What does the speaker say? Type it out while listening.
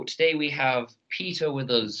Today we have Peter with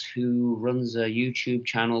us, who runs a YouTube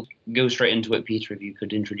channel. Go straight into it, Peter, if you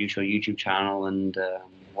could introduce your YouTube channel and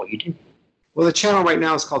what you do. Well, the channel right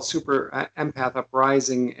now is called Super Empath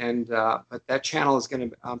Uprising, and but that channel is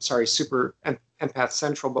going to, Super Empath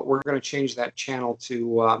Central, but we're going to change that channel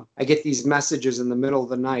to, I get these messages in the middle of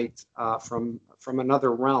the night from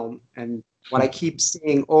another realm, and what I keep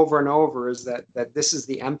seeing over and over is that this is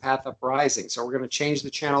the Empath Uprising. So we're going to change the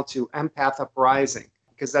channel to Empath Uprising,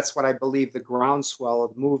 because that's what I believe the groundswell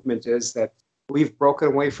of the movement is, that we've broken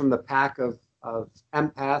away from the pack of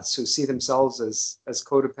empaths who see themselves as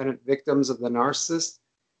codependent victims of the narcissist.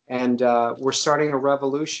 And we're starting a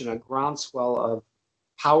revolution, a groundswell of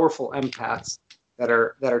powerful empaths that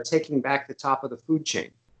are taking back the top of the food chain.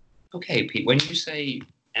 Okay, Pete, when you say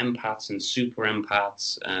empaths and super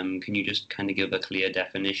empaths, can you just kind of give a clear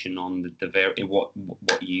definition on what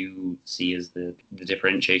you see as the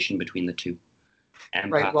differentiation between the two,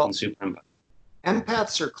 empath and super empath?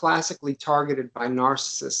 Empaths are classically targeted by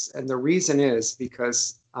narcissists, and the reason is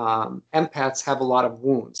because empaths have a lot of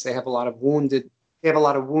wounds. They have a lot of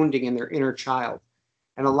wounding in their inner child,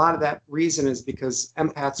 and a lot of that reason is because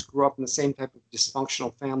empaths grew up in the same type of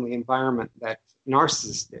dysfunctional family environment that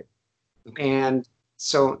narcissists did. Okay. And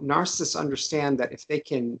so narcissists understand that if they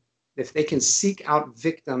can seek out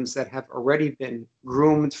victims that have already been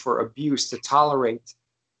groomed for abuse, to tolerate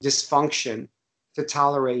dysfunction, to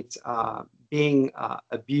tolerate being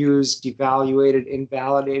abused, devaluated,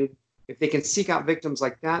 invalidated. If they can seek out victims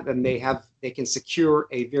like that, then they can secure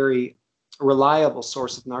a very reliable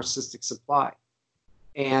source of narcissistic supply.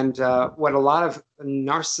 And what a lot of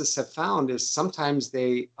narcissists have found is sometimes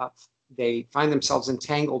they find themselves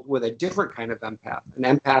entangled with a different kind of empath, an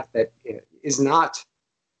empath that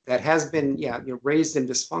has been raised in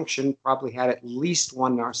dysfunction, probably had at least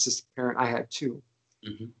one narcissistic parent. I had two,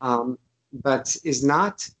 but is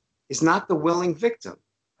not the willing victim.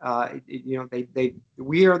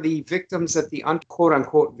 We are the victims that the quote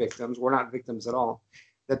unquote victims. We're not victims at all.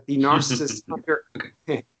 That the narcissist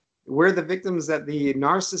we're the victims that the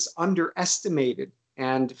narcissist underestimated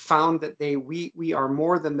and found that we are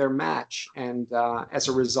more than their match. And as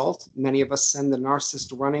a result, many of us send the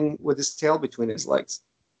narcissist running with his tail between his legs.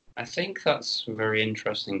 I think that's a very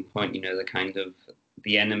interesting point. The kind of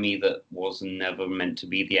the enemy that was never meant to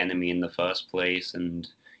be the enemy in the first place, and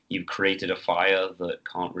you've created a fire that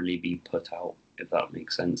can't really be put out, if that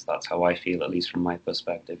makes sense. That's how I feel, at least from my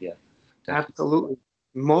perspective, yeah. Definitely. Absolutely.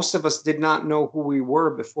 Most of us did not know who we were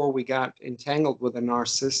before we got entangled with a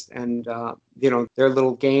narcissist, and their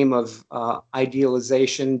little game of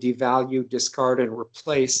idealization, devalue, discard, and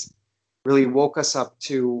replace really woke us up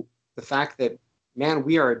to the fact that, man,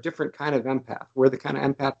 we are a different kind of empath. We're the kind of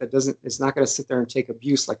empath that is not going to sit there and take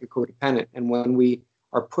abuse like a codependent. And when we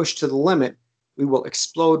are pushed to the limit, we will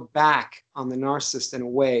explode back on the narcissist in a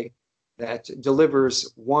way that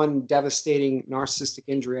delivers one devastating narcissistic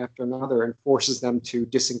injury after another and forces them to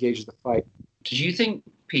disengage the fight. Did you think,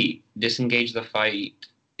 Pete, disengage the fight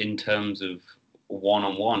in terms of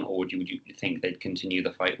one-on-one, or do you think they'd continue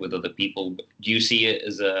the fight with other people? Do you see it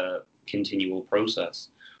as a continual process,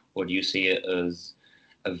 or do you see it as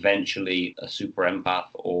eventually a super empath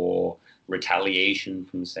or retaliation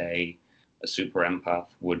from, say, a super empath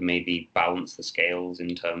would maybe balance the scales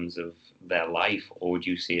in terms of their life, or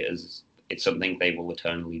do you see it as it's something they will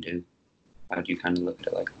eternally do? How do you kind of look at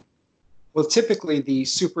it like that? Well, typically the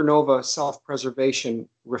supernova self-preservation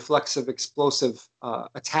reflexive explosive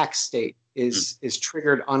attack state is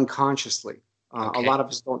triggered unconsciously. Okay. A lot of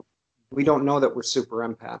us don't know that we're super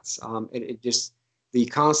empaths. It just, the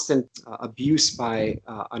constant abuse by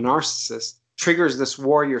a narcissist triggers this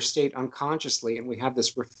warrior state unconsciously, and we have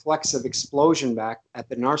this reflexive explosion back at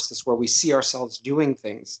the narcissist where we see ourselves doing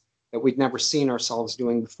things that we'd never seen ourselves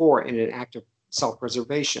doing before in an act of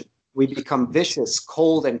self-preservation. We become vicious,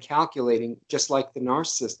 cold, and calculating, just like the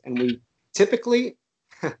narcissist. And we typically,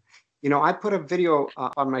 I put a video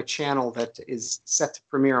on my channel that is set to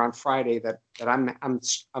premiere on Friday that I'm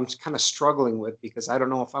kind of struggling with, because I don't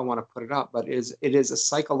know if I want to put it up, but it is a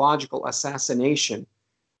psychological assassination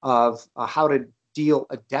of how to deal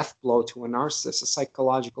a death blow to a narcissist. A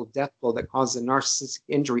psychological death blow that causes a narcissistic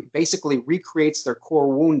injury basically recreates their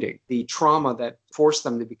core wounding, the trauma that forced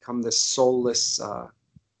them to become this soulless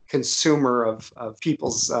consumer of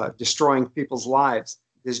people's, destroying people's lives,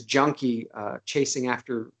 this junkie chasing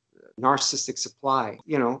after narcissistic supply,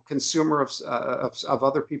 consumer of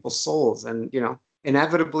other people's souls. And,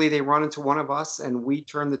 inevitably they run into one of us, and we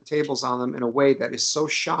turn the tables on them in a way that is so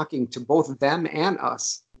shocking to both them and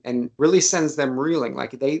us, and really sends them reeling.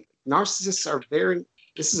 Narcissists are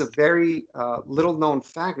this is a very little known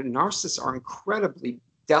fact, narcissists are incredibly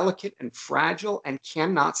delicate and fragile and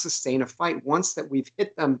cannot sustain a fight. Once that we've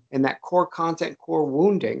hit them in that core content, core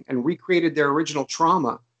wounding, and recreated their original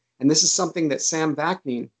trauma, and this is something that Sam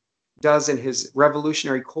Vaknin does in his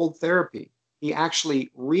revolutionary cold therapy. He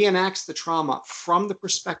actually reenacts the trauma from the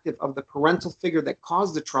perspective of the parental figure that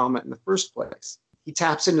caused the trauma in the first place. He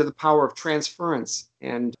taps into the power of transference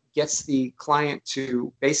and gets the client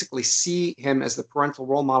to basically see him as the parental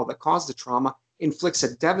role model that caused the trauma, inflicts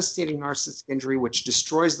a devastating narcissistic injury, which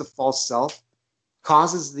destroys the false self,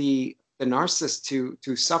 causes the narcissist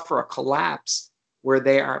to suffer a collapse where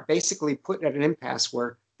they are basically put at an impasse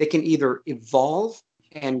where they can either evolve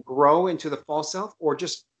and grow into the false self or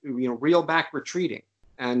just reel back retreating.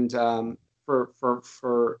 And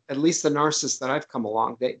for at least the narcissists that I've come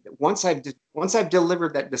along, once I've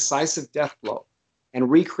delivered that decisive death blow and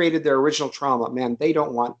recreated their original trauma, man, they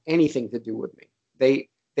don't want anything to do with me.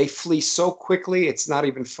 They flee so quickly, it's not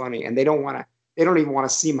even funny, and they don't even want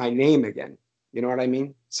to see my name again. You know what I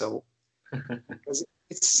mean? So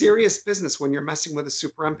it's serious business when you're messing with a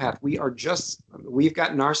super empath. We've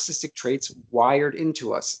got narcissistic traits wired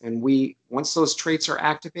into us. And once those traits are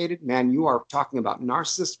activated, man, you are talking about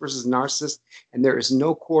narcissist versus narcissist, and there is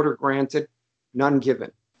no quarter granted, none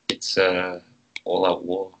given. It's all out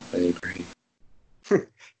war. I agree.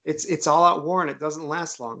 It's all out war, and it doesn't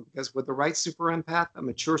last long, because with the right super empath, a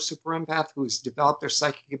mature super empath who's developed their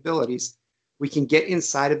psychic abilities, we can get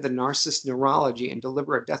inside of the narcissist neurology and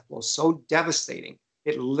deliver a death blow so devastating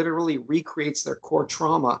it literally recreates their core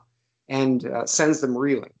trauma and sends them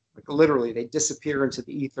reeling. Like literally, they disappear into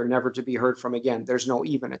the ether, never to be heard from again. There's not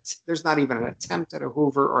even an attempt at a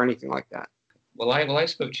Hoover or anything like that. Well, I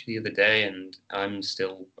spoke to you the other day, and I'm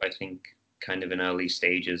still, I think, kind of in early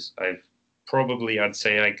stages. I'd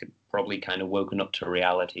say I could probably kind of woken up to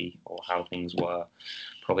reality or how things were.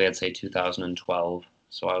 Probably I'd say 2012.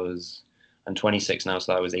 So I'm 26 now,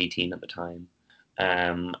 so I was 18 at the time.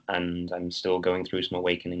 And I'm still going through some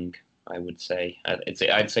awakening, I would say.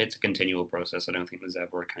 I'd say it's a continual process. I don't think there's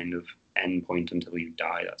ever a kind of end point until you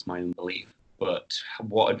die. That's my own belief. But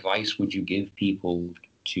what advice would you give people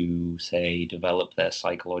to, say, develop their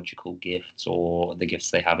psychological gifts or the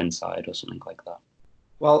gifts they have inside or something like that?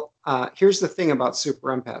 Well, here's the thing about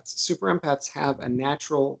super empaths. Super empaths have a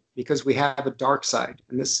natural, because we have a dark side,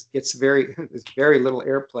 and this gets very little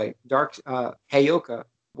airplay. Dark Heyoka,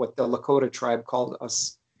 what the Lakota tribe called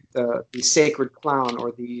us, the sacred clown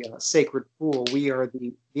or the sacred fool. We are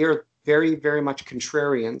very, very much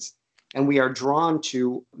contrarians, and we are drawn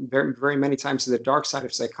to very, very many times to the dark side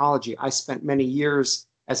of psychology. I spent many years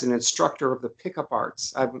as an instructor of the pickup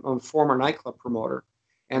arts. I'm a former nightclub promoter,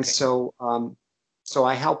 and okay. So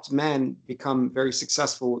I helped men become very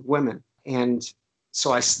successful with women. And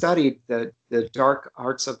so I studied the dark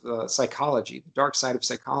arts of psychology, the dark side of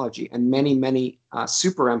psychology. And many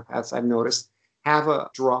super empaths, I've noticed, have a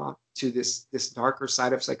draw to this darker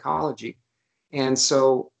side of psychology. And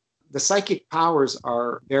so the psychic powers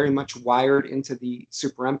are very much wired into the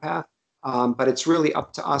super empath. But it's really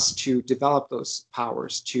up to us to develop those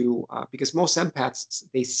powers because most empaths,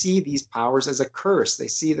 they see these powers as a curse. They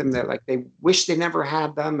see them, they wish they never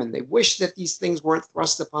had them, and they wish that these things weren't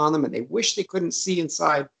thrust upon them, and they wish they couldn't see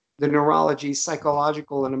inside the neurology,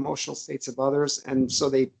 psychological, and emotional states of others. And so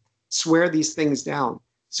they swear these things down.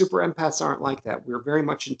 Super empaths aren't like that. We're very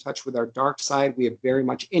much in touch with our dark side. We have very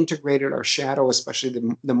much integrated our shadow, especially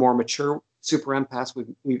the more mature super empaths.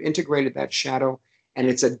 We've integrated that shadow. And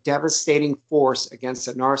it's a devastating force against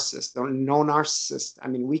a narcissist. No narcissist. I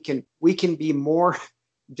mean, we can be more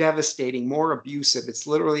devastating, more abusive. It's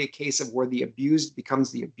literally a case of where the abused becomes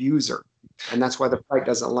the abuser, and that's why the fight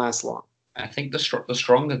doesn't last long. I think the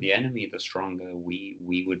stronger the enemy, the stronger we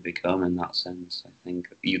would become in that sense. I think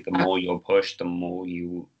the more you're pushed, the more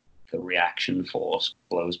the reaction force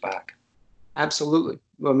blows back. Absolutely.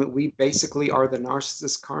 I mean, we basically are the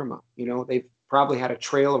narcissist karma. They've probably had a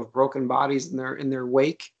trail of broken bodies in their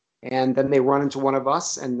wake, and then they run into one of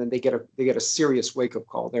us, and then they get a serious wake-up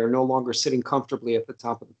call. They're no longer sitting comfortably at the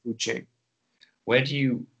top of the food chain. Where do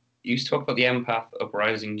you talk about the empath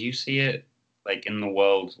uprising? Do you see it like in the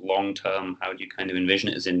world long term? How do you kind of envision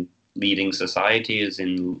it? As in leading society, as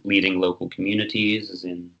in leading local communities, as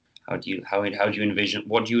in how do you envision,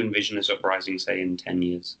 what do you envision this uprising, say, in 10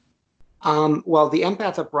 years? Well, the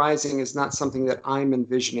empath uprising is not something that I'm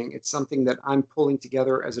envisioning. It's something that I'm pulling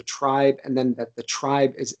together as a tribe, and then that the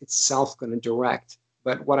tribe is itself going to direct.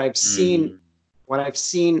 But what I've seen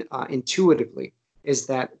intuitively is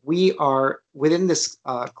that we are within this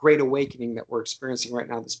great awakening that we're experiencing right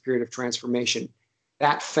now, this period of transformation.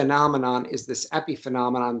 That phenomenon is this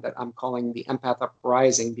epiphenomenon that I'm calling the empath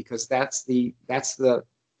uprising, because that's the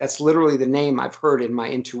That's literally the name I've heard in my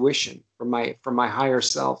intuition from my higher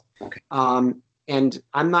self. Okay. And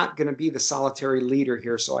I'm not going to be the solitary leader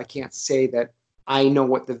here, so I can't say that I know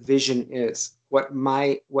what the vision is, what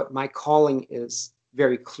my calling is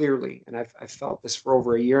very clearly, and I've felt this for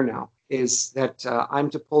over a year now, is that I'm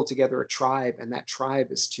to pull together a tribe, and that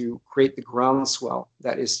tribe is to create the groundswell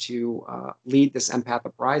that is to lead this empath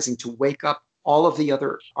uprising, to wake up all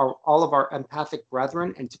of our empathic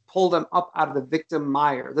brethren and to pull them up out of the victim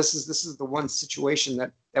mire. This is the one situation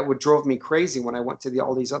that would drove me crazy when I went to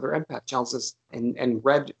all these other empath challenges and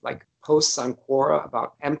read like posts on Quora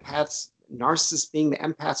about empaths, narcissists being the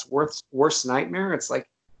empath's worst nightmare. It's like,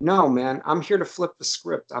 no, man, I'm here to flip the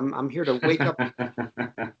script. I'm here to wake up.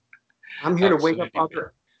 I'm here to wake up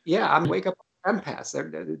other. Yeah, I'm wake up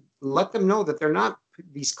empaths. Let them know that they're not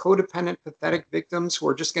these codependent, pathetic victims who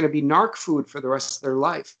are just going to be narc food for the rest of their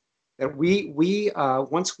life. That we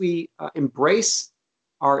once we embrace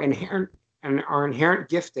our inherent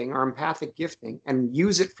gifting, our empathic gifting, and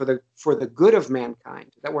use it for the good of mankind.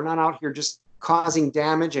 That we're not out here just causing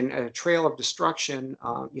damage and a trail of destruction,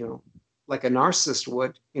 like a narcissist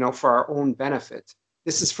would, for our own benefit.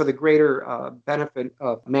 This is for the greater benefit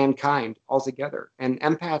of mankind altogether. And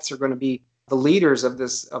empaths are going to be the leaders of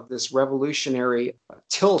this revolutionary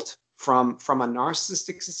tilt from a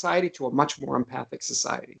narcissistic society to a much more empathic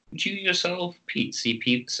society. Do you yourself, Pete,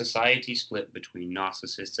 see society split between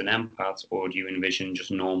narcissists and empaths, or do you envision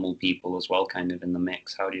just normal people as well, kind of in the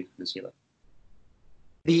mix? How do you see that?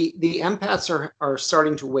 The empaths are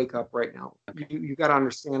starting to wake up right now. Okay. You got to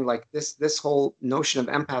understand, like this whole notion of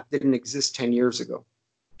empath didn't exist 10 years ago.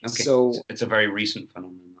 Okay. So it's a very recent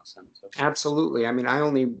phenomenon in that sense. Okay. Absolutely. I mean, I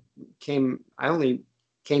only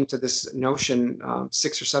came to this notion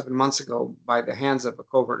 6 or 7 months ago by the hands of a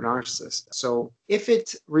covert narcissist. So if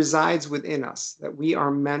it resides within us that we are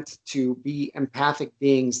meant to be empathic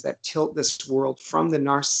beings that tilt this world from the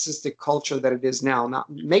narcissistic culture that it is now,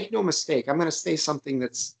 make no mistake, I'm going to say something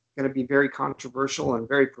that's going to be very controversial and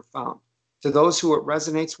very profound. To those who it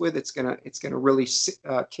resonates with, it's going to really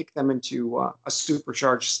kick them into a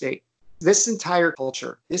supercharged state. This entire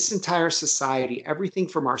culture, this entire society, everything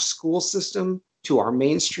from our school system to our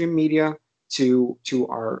mainstream media, to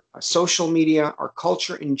our social media, our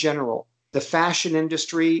culture in general, the fashion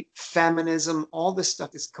industry, feminism, all this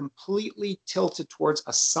stuff is completely tilted towards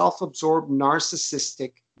a self-absorbed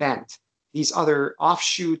narcissistic bent. These other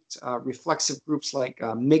offshoot reflexive groups like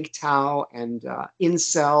MGTOW and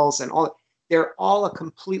incels and all, they're all a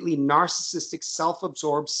completely narcissistic,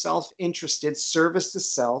 self-absorbed, self-interested, service to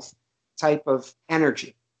self type of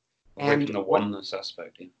energy. And the oneness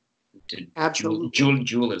aspect, yeah. Absolutely.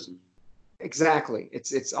 Dualism. Exactly.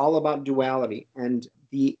 It's all about duality. And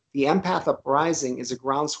the empath uprising is a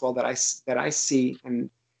groundswell that I see, and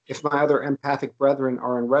if my other empathic brethren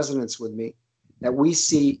are in resonance with me, that we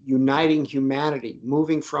see uniting humanity,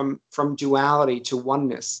 moving from duality to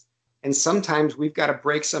oneness. And sometimes we've got to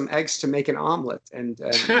break some eggs to make an omelet, and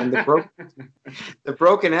the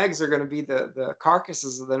broken eggs are going to be the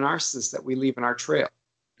carcasses of the narcissists that we leave in our trail.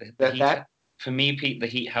 For me, Pete, the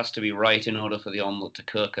heat has to be right in order for the omelet to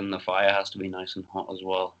cook, and the fire has to be nice and hot as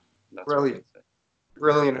well. That's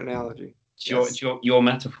brilliant analogy. It's your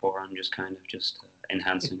metaphor. I'm just kind of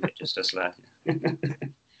enhancing it just a slight.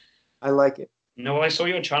 I like it. No, I saw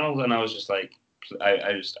your channel and I was just like,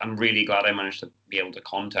 I'm really glad I managed to be able to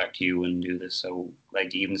contact you and do this. So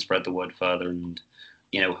like even spread the word further, and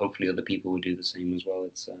hopefully other people will do the same as well.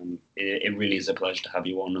 It really is a pleasure to have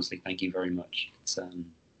you on. Honestly, thank you very much.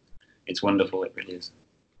 It's wonderful. It really is.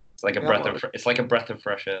 It's like a breath of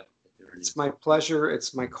fresh air. It's my pleasure.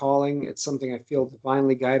 It's my calling. It's something I feel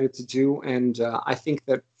divinely guided to do. And I think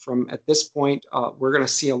that at this point, we're going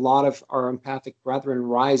to see a lot of our empathic brethren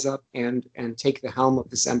rise up and take the helm of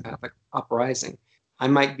this empathic uprising. I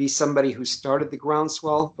might be somebody who started the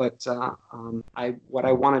groundswell, but what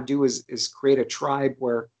I want to do is create a tribe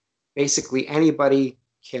where basically anybody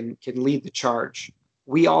can lead the charge.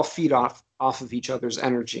 We all feed off of each other's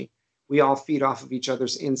energy. We all feed off of each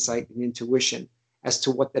other's insight and intuition as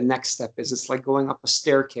to what the next step is. It's like going up a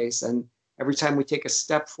staircase, and every time we take a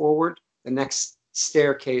step forward, the next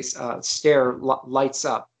stair lights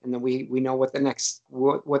up, and then we know what the next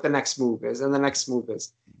move is, and the next move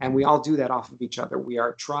is, and we all do that off of each other. We are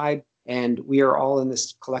a tribe, and we are all in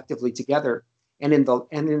this collectively together. And in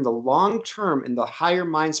the long term, in the higher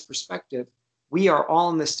mind's perspective, we are all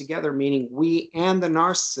in this together, meaning we and the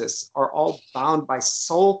narcissists are all bound by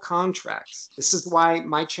soul contracts. This is why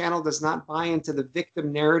my channel does not buy into the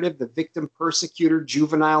victim narrative, the victim persecutor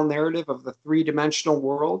juvenile narrative of the three-dimensional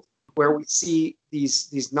world, where we see these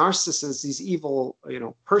narcissists, these evil,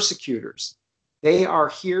 persecutors, They are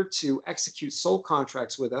here to execute soul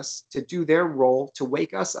contracts with us, to do their role, to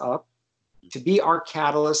wake us up, to be our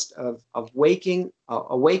catalyst of awakening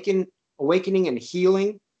and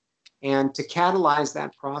healing, and to catalyze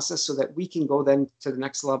that process so that we can go then to the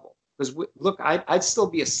next level. Because look, I'd still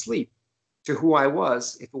be asleep to who I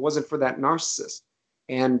was if it wasn't for that narcissist.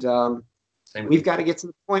 And we've got to get to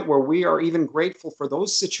the point where we are even grateful for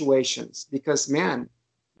those situations, because man,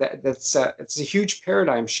 it's a huge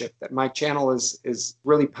paradigm shift that my channel is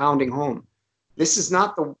really pounding home. This is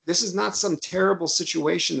not some terrible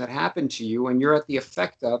situation that happened to you and you're at the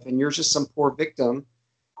effect of, and you're just some poor victim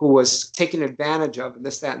who was taken advantage of, and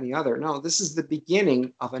this, that, and the other. No, this is the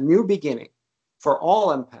beginning of a new beginning for all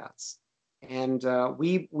empaths. And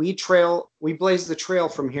we blaze the trail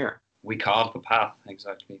from here. We carve the path,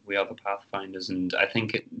 exactly. We are the pathfinders, and I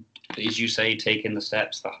think, as you say, taking the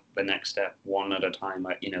steps, the next step, one at a time.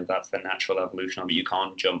 That's the natural evolution of it. You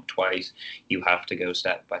can't jump twice. You have to go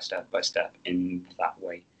step by step by step in that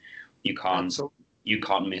way. You can't. Absolutely. You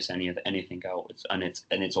can't miss anything out.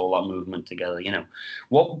 It's all that movement together.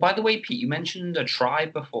 What? By the way, Pete, you mentioned a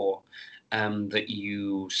tribe before. That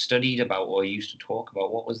you studied about or used to talk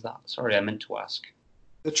about. What was that? Sorry, I meant to ask.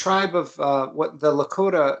 The tribe of the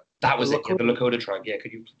Lakota. That was it. Yeah, the Lakota tribe. Yeah,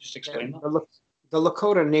 could you just explain that? The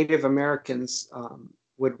Lakota Native Americans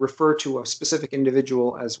would refer to a specific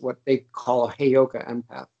individual as what they call a Heyoka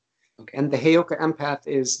empath. Okay. And the Heyoka empath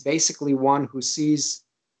is basically one who sees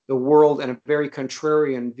the world in a very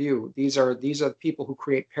contrarian view. These are the people who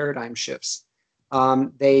create paradigm shifts.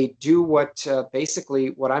 They do basically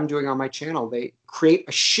what I'm doing on my channel. They create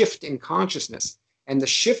a shift in consciousness. And the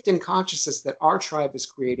shift in consciousness that our tribe is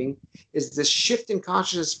creating is this shift in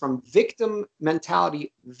consciousness from victim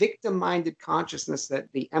mentality, victim-minded consciousness that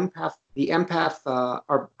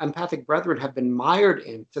our empathic brethren have been mired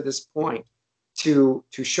in to this point, to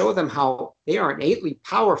show them how they are innately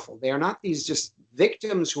powerful. They are not these just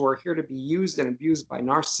victims who are here to be used and abused by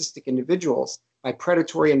narcissistic individuals, by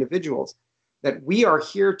predatory individuals, that we are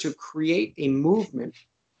here to create a movement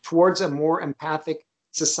towards a more empathic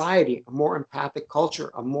society, a more empathic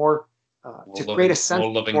culture, to create a sense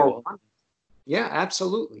of more. Yeah,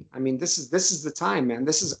 absolutely. I mean, this is the time, man.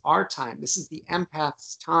 This is our time. This is the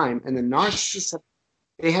empath's time. And the narcissists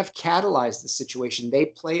they have catalyzed the situation. They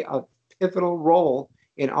play a pivotal role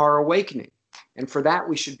in our awakening. And for that,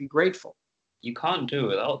 we should be grateful. You can't do it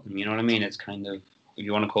without them. You know what I mean? It's kind of, if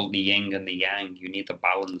you want to call it the yin and the yang, you need the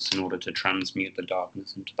balance in order to transmute the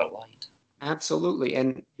darkness into the light. Absolutely.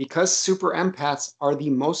 And because super empaths are the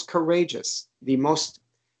most courageous, the most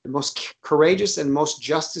courageous and most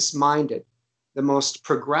justice-minded, the most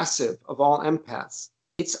progressive of all empaths,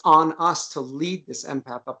 it's on us to lead this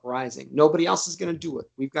empath uprising. Nobody else is going to do it.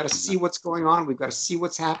 We've got to see what's going on. We've got to see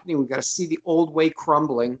what's happening. We've got to see the old way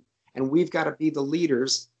crumbling. And we've got to be the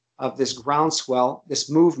leaders of this groundswell, this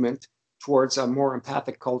movement towards a more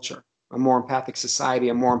empathic culture, a more empathic society,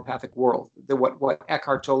 a more empathic world, what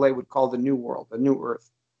Eckhart Tolle would call the new world, the new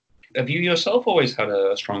earth. Have you yourself always had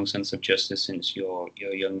a strong sense of justice since your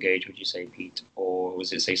young age, would you say, Pete? Or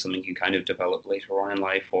was it, say, something you kind of developed later on in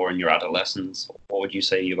life or in your adolescence? What would you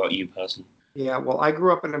say about you personally? Yeah, well, I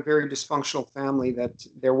grew up in a very dysfunctional family that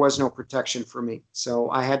there was no protection for me. So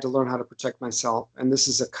I had to learn how to protect myself. And this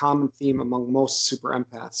is a common theme among most super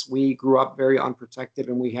empaths. We grew up very unprotected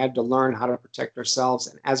and we had to learn how to protect ourselves.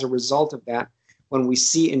 And as a result of that, when we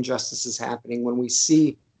see injustices happening, when we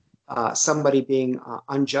see somebody being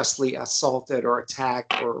unjustly assaulted or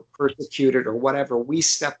attacked or persecuted or whatever, we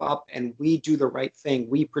step up and we do the right thing.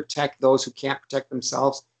 We protect those who can't protect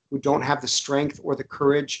themselves, who don't have the strength or the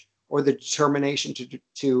courage or the determination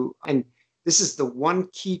to, and this is the one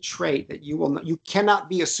key trait that you cannot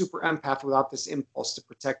be a super empath without this impulse to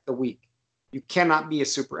protect the weak. You cannot be a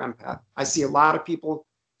super empath. I see a lot of people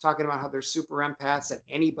talking about how they're super empaths, that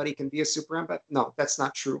anybody can be a super empath. No, that's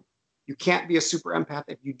not true. You can't be a super empath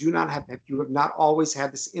if you have not always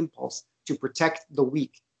had this impulse to protect the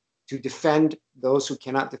weak, to defend those who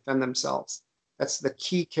cannot defend themselves. That's the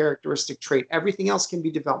key characteristic trait. Everything else can be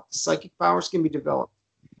developed. The psychic powers can be developed.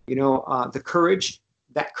 The courage.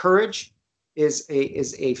 That courage is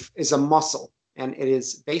a muscle, and it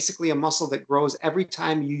is basically a muscle that grows every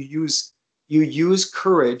time you use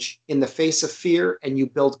courage in the face of fear, and you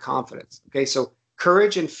build confidence. Okay, so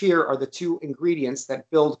courage and fear are the two ingredients that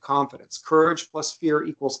build confidence. Courage plus fear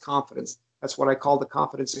equals confidence. That's what I call the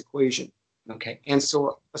confidence equation. Okay. And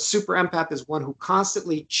so a super empath is one who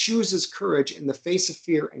constantly chooses courage in the face of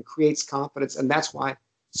fear and creates confidence, and that's why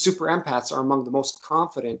super empaths are among the most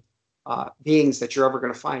confident beings that you're ever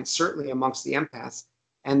going to find, certainly amongst the empaths.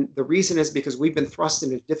 And the reason is because we've been thrust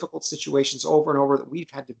into difficult situations over and over that we've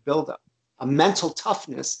had to build a mental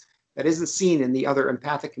toughness that isn't seen in the other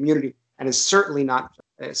empathic community, and is certainly not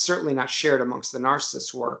shared amongst the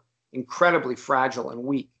narcissists, who are incredibly fragile and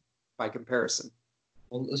weak by comparison.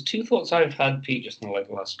 Well, there's two thoughts I've had, Pete, just in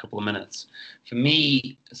the last couple of minutes. For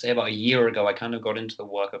me, say about a year ago, I kind of got into the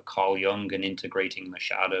work of Carl Jung and integrating the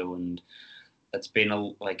shadow, and it's been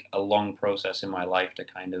a long process in my life to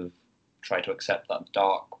kind of try to accept that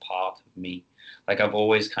dark part of me. Like, I've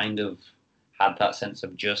always kind of had that sense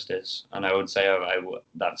of justice, and I would say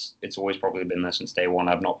it's always probably been there since day one.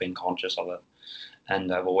 I've not been conscious of it,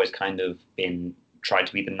 and I've always kind of been tried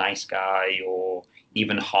to be the nice guy, or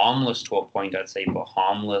even harmless to a point, I'd say, but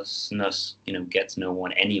harmlessness, gets no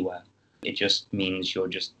one anywhere. It just means you're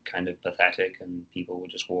just kind of pathetic, and people will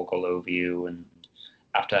just walk all over you. And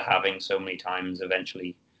after having so many times,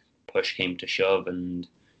 eventually push came to shove, and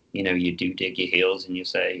you do dig your heels and you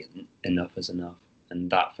say enough is enough. And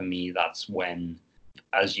that, for me, that's when,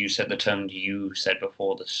 as you said, the term you said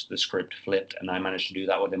before, the script flipped, and I managed to do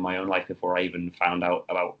that within my own life before I even found out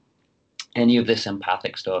about any of this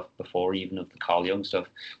empathic stuff, before even of the Carl Jung stuff.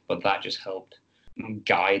 But that just helped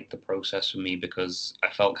guide the process for me, because I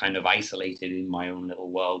felt kind of isolated in my own little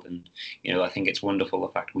world. And I think it's wonderful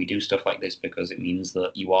the fact we do stuff like this, because it means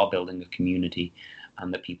that you are building a community,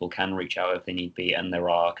 and that people can reach out if they need be, and there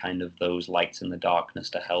are kind of those lights in the darkness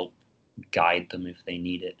to help guide them if they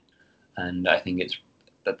need it. And I think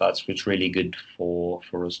that's what's really good for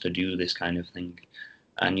us to do this kind of thing.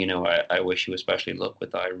 And I wish you especially luck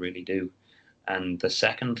with that. I really do. And the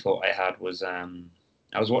second thought I had was, I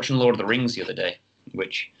was watching Lord of the Rings the other day,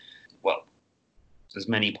 which, well, there's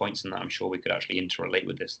many points in that I'm sure we could actually interrelate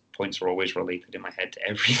with this. Points are always related in my head to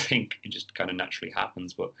everything. It just kind of naturally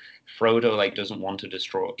happens. But Frodo doesn't want to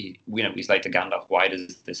destroy. He's like to Gandalf, why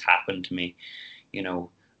does this happen to me?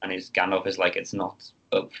 And Gandalf is like, it's not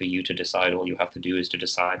up for you to decide. All you have to do is to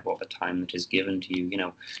decide what the time that is given to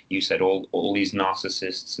you. You said all these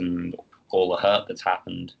narcissists and all the hurt that's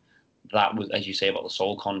happened. That was, as you say about the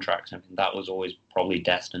soul contracts, that was always probably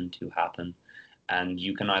destined to happen. And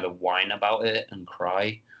you can either whine about it and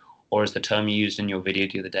cry, or as the term you used in your video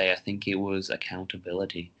the other day, I think it was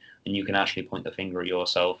accountability. And you can actually point the finger at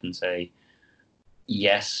yourself and say,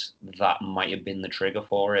 yes, that might have been the trigger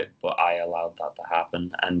for it, but I allowed that to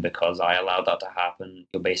happen. And because I allowed that to happen,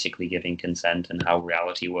 you're basically giving consent, and how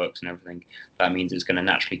reality works and everything. That means it's going to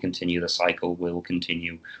naturally continue. The cycle will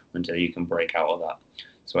continue until you can break out of that.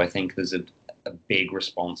 So I think there's a big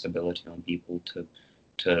responsibility on people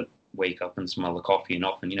to wake up and smell the coffee, and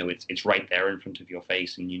often, it's right there in front of your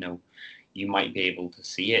face, and you might be able to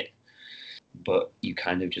see it, but you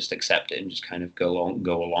kind of just accept it and just kind of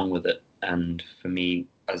go along with it. And for me,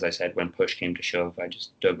 as I said, when push came to shove, I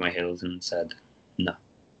just dug my heels and said no.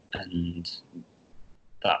 And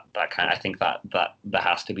I think that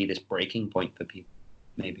has to be this breaking point for people.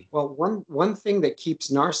 Maybe. Well, one thing that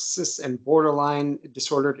keeps narcissists and borderline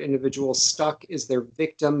disordered individuals stuck is their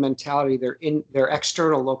victim mentality. They're in their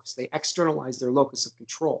external locus. They externalize their locus of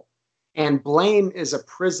control, and blame is a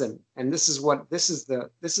prison. And this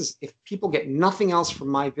is if people get nothing else from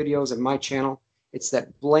my videos and my channel, it's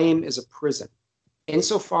that blame is a prison.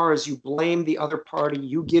 Insofar as you blame the other party,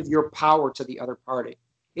 you give your power to the other party.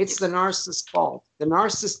 It's the narcissist's fault. The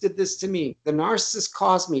narcissist did this to me. The narcissist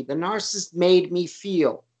caused me. The narcissist made me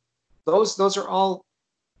feel. Those are all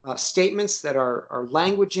statements that are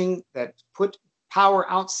languaging, that put power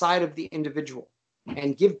outside of the individual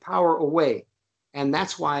and give power away. And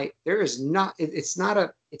that's why it's not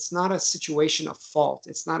a situation of fault.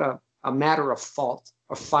 It's not a matter of fault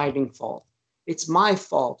or fighting fault. It's my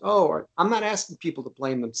fault. Oh, I'm not asking people to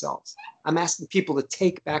blame themselves. I'm asking people to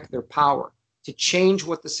take back their power, to change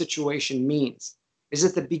what the situation means. Is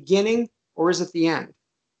it the beginning or is it the end?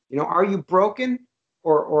 Are you broken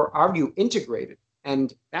or are you integrated?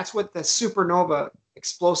 And that's what the supernova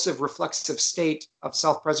explosive reflexive state of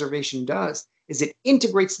self-preservation does, is it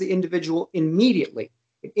integrates the individual immediately.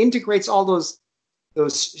 It integrates all those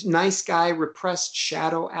nice guy repressed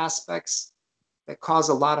shadow aspects that cause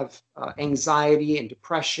a lot of anxiety and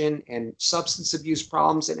depression and substance abuse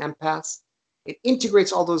problems in empaths. It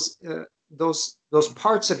integrates all those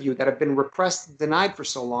parts of you that have been repressed and denied for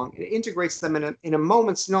so long. It integrates them in a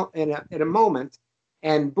moment,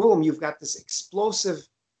 and boom, you've got this explosive,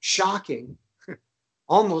 shocking,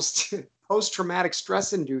 almost post-traumatic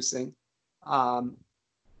stress-inducing, ass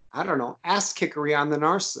kickery on the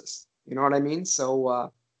narcissist. You know what I mean?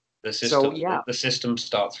 So the system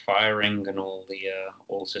starts firing, and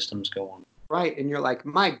all systems go on. Right, and you're like,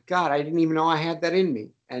 my God, I didn't even know I had that in me.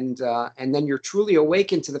 And then you're truly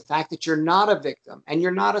awakened to the fact that you're not a victim and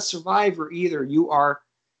you're not a survivor either. You are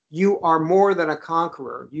you are more than a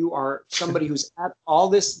conqueror. You are somebody who's at all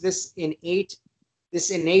this innate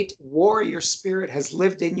warrior spirit has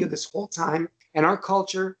lived in you this whole time, and our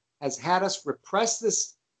culture has had us repress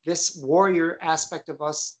this warrior aspect of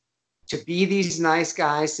us to be these nice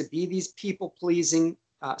guys, to be these people pleasing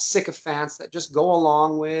sycophants that just go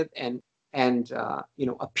along with and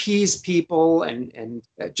appease people and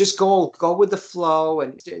just go with the flow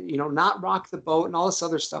and not rock the boat and all this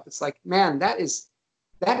other stuff. It's like, man, that is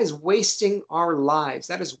wasting our lives.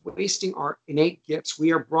 That is wasting our innate gifts.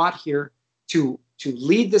 We are brought here to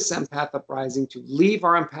lead this empath uprising, to lead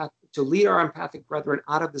our empathic brethren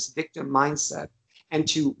out of this victim mindset, and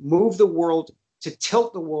to move the world, to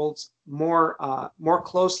tilt the world more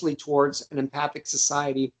closely towards an empathic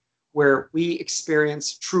society where we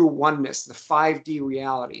experience true oneness, the 5D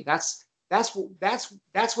reality. That's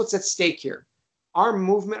what's at stake here. Our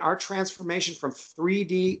movement, our transformation from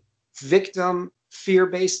 3D victim,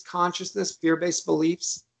 fear-based consciousness, fear-based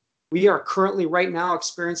beliefs. We are currently right now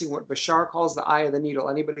experiencing what Bashar calls the eye of the needle.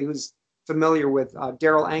 Anybody who's familiar with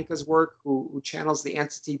Daryl Anka's work, who channels the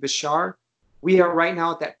entity Bashar, we are right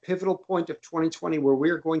now at that pivotal point of 2020 where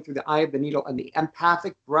we are going through the eye of the needle, and the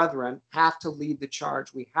empathic brethren have to lead the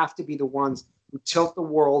charge. We have to be the ones who tilt the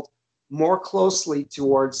world more closely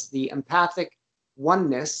towards the empathic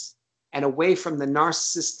oneness and away from the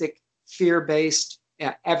narcissistic, fear-based,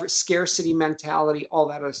 scarcity mentality, all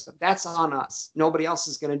that other stuff. That's on us. Nobody else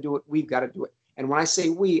is going to do it. We've got to do it. And when I say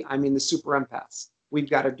we, I mean the super empaths. We've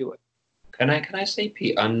got to do it. Can I say,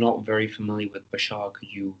 Pete, I'm not very familiar with Bashar.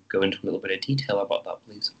 Could you go into a little bit of detail about that,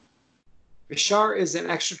 please? Bashar is an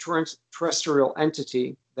extraterrestrial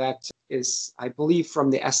entity that is, I believe, from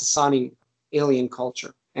the Essassani alien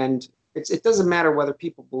culture. And it doesn't matter whether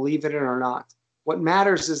people believe it or not. What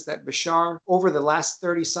matters is that Bashar, over the last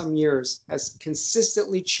 30-some years, has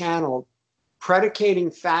consistently channeled predicating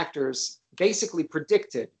factors, basically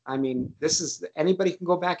predicted. I mean, anybody can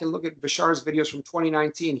go back and look at Bashar's videos from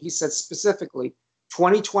 2019. He said specifically,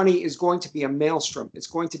 2020 is going to be a maelstrom. It's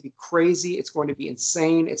going to be crazy. It's going to be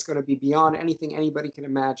insane. It's going to be beyond anything anybody can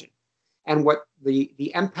imagine. And what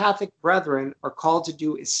the empathic brethren are called to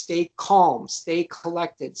do is stay calm, stay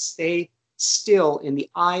collected, stay still in the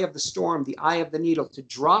eye of the storm, the eye of the needle, to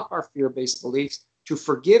drop our fear-based beliefs, to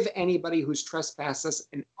forgive anybody who's trespassed us,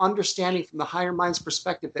 and understanding from the higher mind's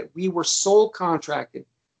perspective that we were soul contracted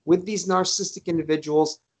with these narcissistic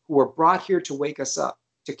individuals who were brought here to wake us up,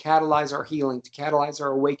 to catalyze our healing, to catalyze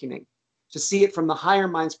our awakening, to see it from the higher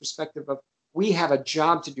mind's perspective of, we have a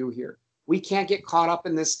job to do here. We can't get caught up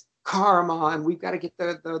in this karma, and we've got to get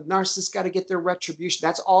the narcissists got to get their retribution.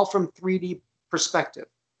 That's all from 3D perspective.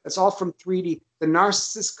 That's all from 3D. The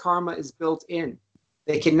narcissist karma is built in.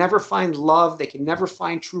 They can never find love. They can never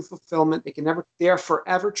find true fulfillment. They are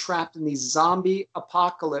forever trapped in these zombie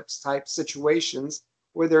apocalypse type situations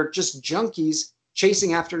where they're just junkies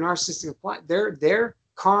chasing after narcissistic supply. Their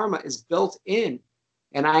karma is built in.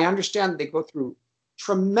 And I understand that they go through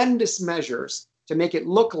tremendous measures to make it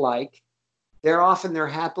look like they're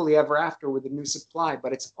happily ever after with a new supply,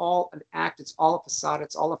 but it's all an act. It's all a facade.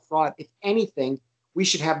 It's all a fraud. If anything, we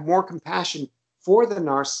should have more compassion for the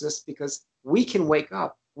narcissist, because we can wake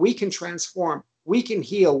up, we can transform, we can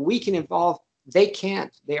heal, we can evolve. They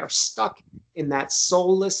can't. They are stuck in that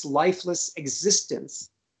soulless, lifeless existence,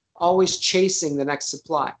 always chasing the next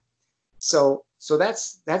supply. So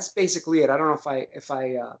that's basically it. I don't know if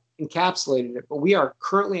I encapsulated it, but we are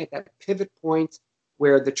currently at that pivot point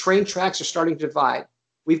where the train tracks are starting to divide.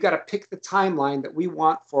 We've got to pick the timeline that we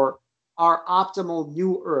want for our optimal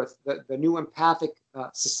new earth, the new empathic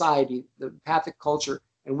society, the empathic culture,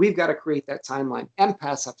 and we've got to create that timeline.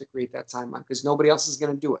 Empaths have to create that timeline because nobody else is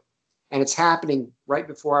going to do it. And it's happening right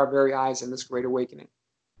before our very eyes in this great awakening.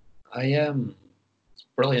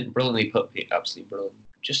 Brilliantly put, Pete, absolutely brilliant.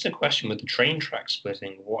 Just a question with the train track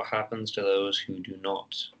splitting, what happens to those who do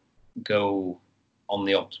not go on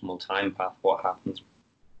the optimal time path? What happens?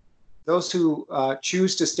 Those who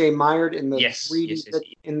choose to stay mired in the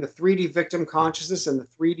 3D victim consciousness and the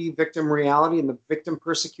 3D victim reality and the victim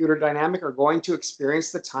persecutor dynamic are going to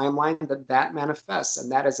experience the timeline that manifests,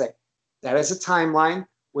 and that is a timeline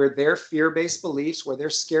where their fear-based beliefs, where their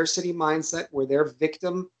scarcity mindset, where their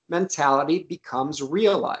victim mentality becomes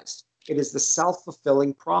realized. It is the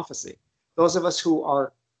self-fulfilling prophecy. Those of us who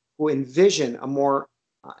envision a more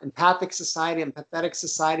empathic society, empathetic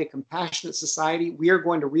society, compassionate society, we are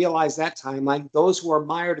going to realize that timeline. Those who are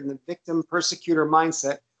mired in the victim persecutor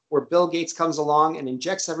mindset, where Bill Gates comes along and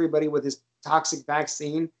injects everybody with his toxic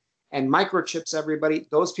vaccine and microchips everybody,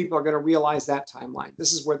 those people are going to realize that timeline.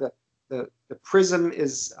 This is where the prism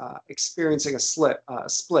is experiencing a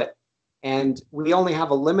split. And we only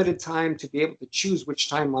have a limited time to be able to choose which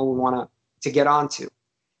timeline we want to get onto.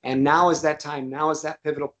 And now is that time. Now is that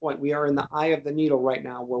pivotal point. We are in the eye of the needle right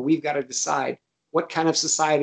now where we've got to decide what kind of society